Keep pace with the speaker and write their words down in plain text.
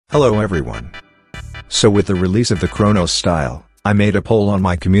Hello everyone. So with the release of the CHRONOS style, I made a poll on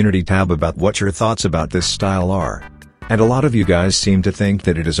my community tab about what your thoughts about this style are. And a lot of you guys seem to think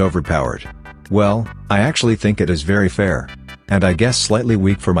that it is overpowered. Well, I actually think it is very fair. And I guess slightly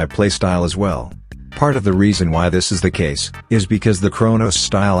weak for my playstyle as well. Part of the reason why this is the case, is because the CHRONOS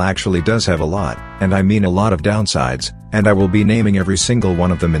style actually does have a lot, and I mean a lot of downsides, and I will be naming every single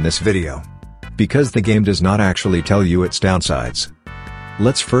one of them in this video. Because the game does not actually tell you its downsides.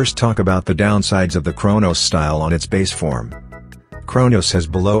 Let's first talk about the downsides of the CHRONOS style on its base form. CHRONOS has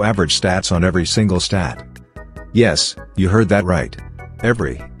below average stats on every single stat. Yes, you heard that right.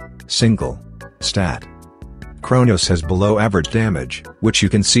 Every single stat. CHRONOS has below average damage, which you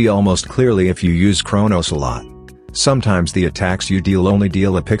can see almost clearly if you use CHRONOS a lot. Sometimes the attacks you deal only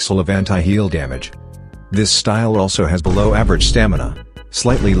deal a pixel of anti-heal damage. This style also has below average stamina,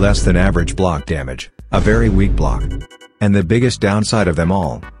 slightly less than average block damage, a very weak block. And the biggest downside of them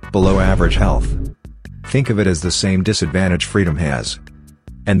all, below average health. Think of it as the same disadvantage Freedom has.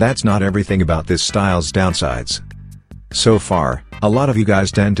 And that's not everything about this style's downsides. So far, a lot of you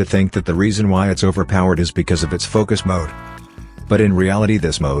guys tend to think that the reason why it's overpowered is because of its focus mode. But in reality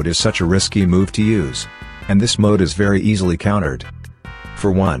this mode is such a risky move to use. And this mode is very easily countered.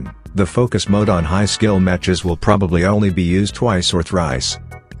 For one, the focus mode on high skill matches will probably only be used twice or thrice.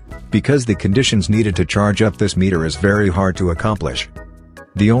 Because the conditions needed to charge up this meter is very hard to accomplish.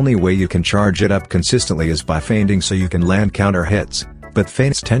 The only way you can charge it up consistently is by feinting so you can land counter hits. But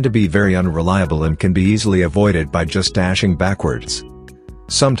feints tend to be very unreliable and can be easily avoided by just dashing backwards.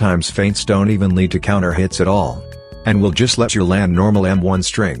 Sometimes feints don't even lead to counter hits at all, and will just let you land normal M1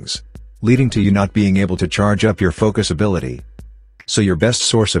 strings, leading to you not being able to charge up your focus ability. So your best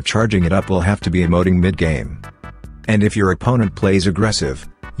source of charging it up will have to be emoting mid-game. And if your opponent plays aggressive,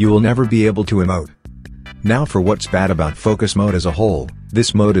 you will never be able to emote. Now for what's bad about focus mode as a whole,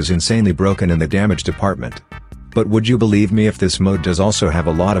 this mode is insanely broken in the damage department. But would you believe me if this mode does also have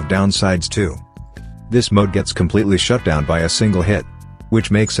a lot of downsides too? This mode gets completely shut down by a single hit,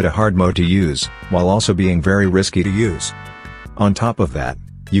 which makes it a hard mode to use, while also being very risky to use. On top of that,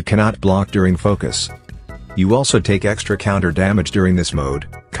 you cannot block during focus. You also take extra counter damage during this mode,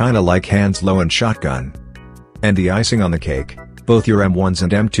 kinda like hands low and shotgun. And the icing on the cake, both your M1s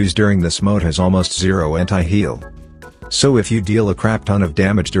and M2s during this mode has almost zero anti-heal. So if you deal a crap ton of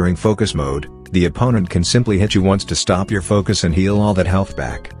damage during focus mode, the opponent can simply hit you once to stop your focus and heal all that health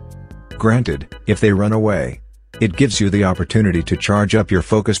back. Granted, if they run away, it gives you the opportunity to charge up your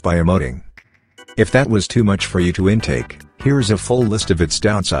focus by emoting. If that was too much for you to intake, here's a full list of its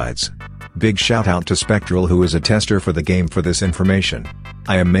downsides. Big shout out to Spectral who is a tester for the game for this information.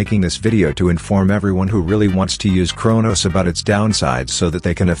 I am making this video to inform everyone who really wants to use CHRONOS about its downsides so that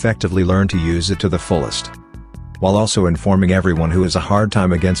they can effectively learn to use it to the fullest. While also informing everyone who has a hard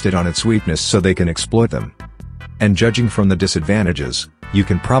time against it on its weakness so they can exploit them. And judging from the disadvantages, you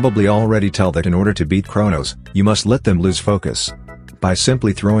can probably already tell that in order to beat CHRONOS, you must let them lose focus. By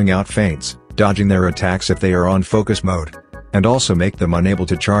simply throwing out feints, dodging their attacks if they are on focus mode. And also make them unable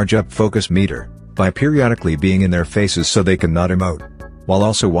to charge up focus meter, by periodically being in their faces so they cannot emote. While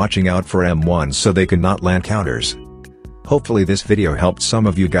also watching out for M1s so they cannot land counters. Hopefully this video helped some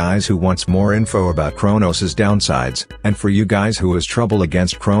of you guys who wants more info about CHRONOS's downsides, and for you guys who has trouble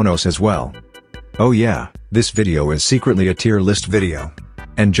against CHRONOS as well. Oh yeah, this video is secretly a tier list video.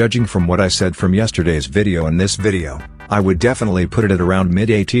 And judging from what I said from yesterday's video and this video, I would definitely put it at around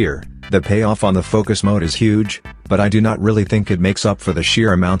mid-A tier. The payoff on the focus mode is huge, but I do not really think it makes up for the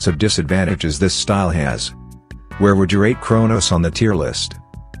sheer amounts of disadvantages this style has. Where would you rate CHRONOS on the tier list?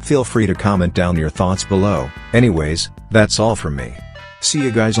 Feel free to comment down your thoughts below. Anyways, that's all from me. See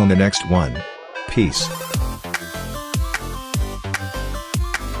you guys on the next one. Peace.